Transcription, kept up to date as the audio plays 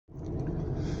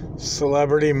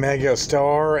Celebrity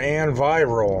megastar and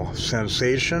viral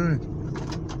sensation.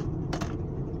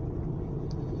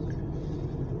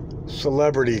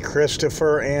 Celebrity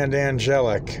Christopher and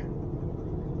Angelic.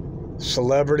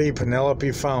 Celebrity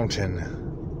Penelope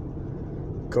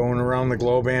Fountain. Going around the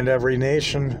globe and every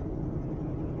nation.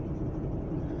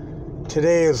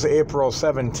 Today is April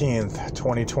 17th,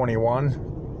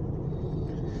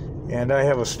 2021. And I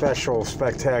have a special,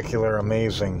 spectacular,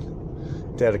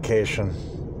 amazing dedication.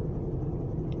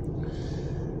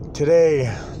 Today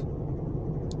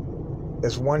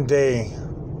is one day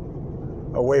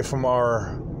away from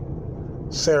our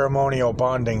ceremonial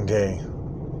bonding day.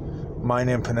 Mine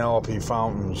and Penelope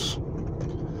Fountains,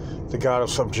 the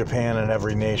goddess of Japan and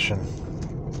every nation.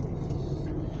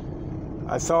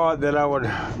 I thought that I would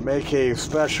make a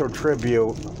special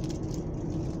tribute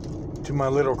to my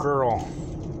little girl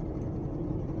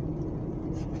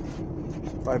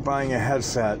by buying a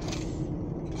headset.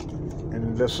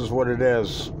 And this is what it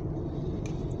is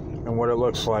and what it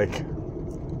looks like.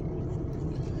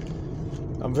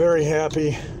 I'm very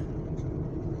happy.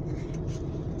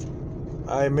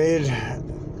 I made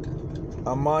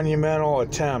a monumental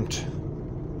attempt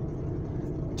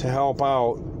to help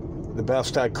out the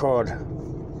best I could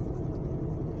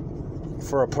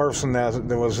for a person that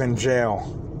was in jail.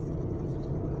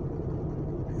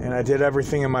 And I did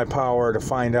everything in my power to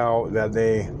find out that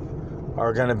they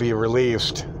are going to be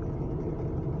released.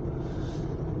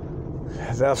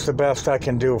 That's the best I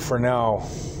can do for now.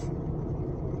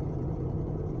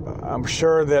 I'm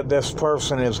sure that this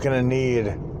person is going to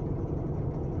need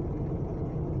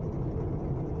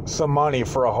some money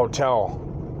for a hotel.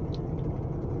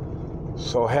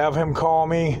 So have him call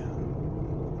me.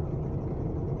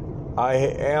 I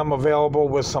am available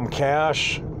with some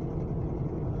cash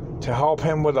to help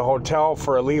him with a hotel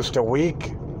for at least a week.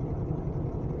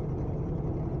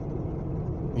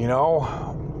 You know,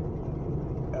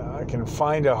 I can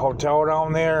find a hotel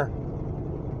down there.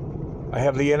 I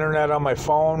have the internet on my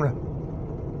phone.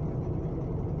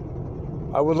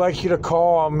 I would like you to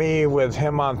call me with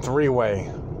him on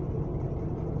three-way.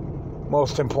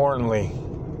 Most importantly,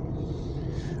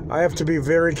 I have to be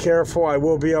very careful. I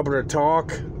will be able to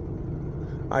talk.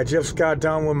 I just got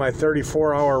done with my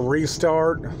 34-hour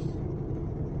restart.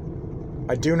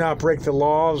 I do not break the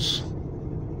laws.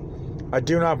 I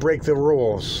do not break the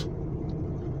rules.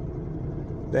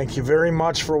 Thank you very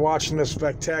much for watching this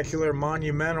spectacular,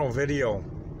 monumental video.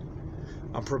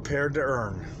 I'm prepared to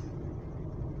earn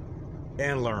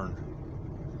and learn.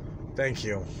 Thank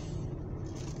you.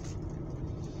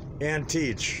 And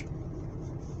teach.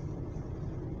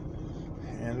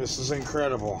 And this is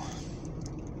incredible.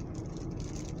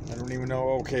 I don't even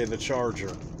know. Okay, the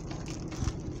charger.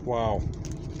 Wow.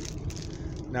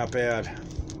 Not bad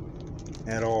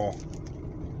at all.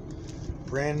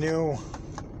 Brand new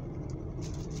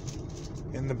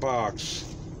in the box.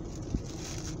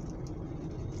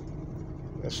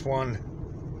 This one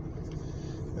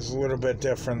is a little bit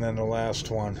different than the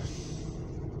last one.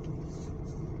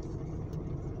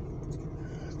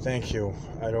 Thank you.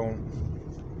 I don't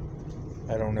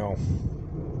know.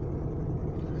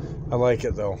 I like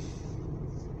it though.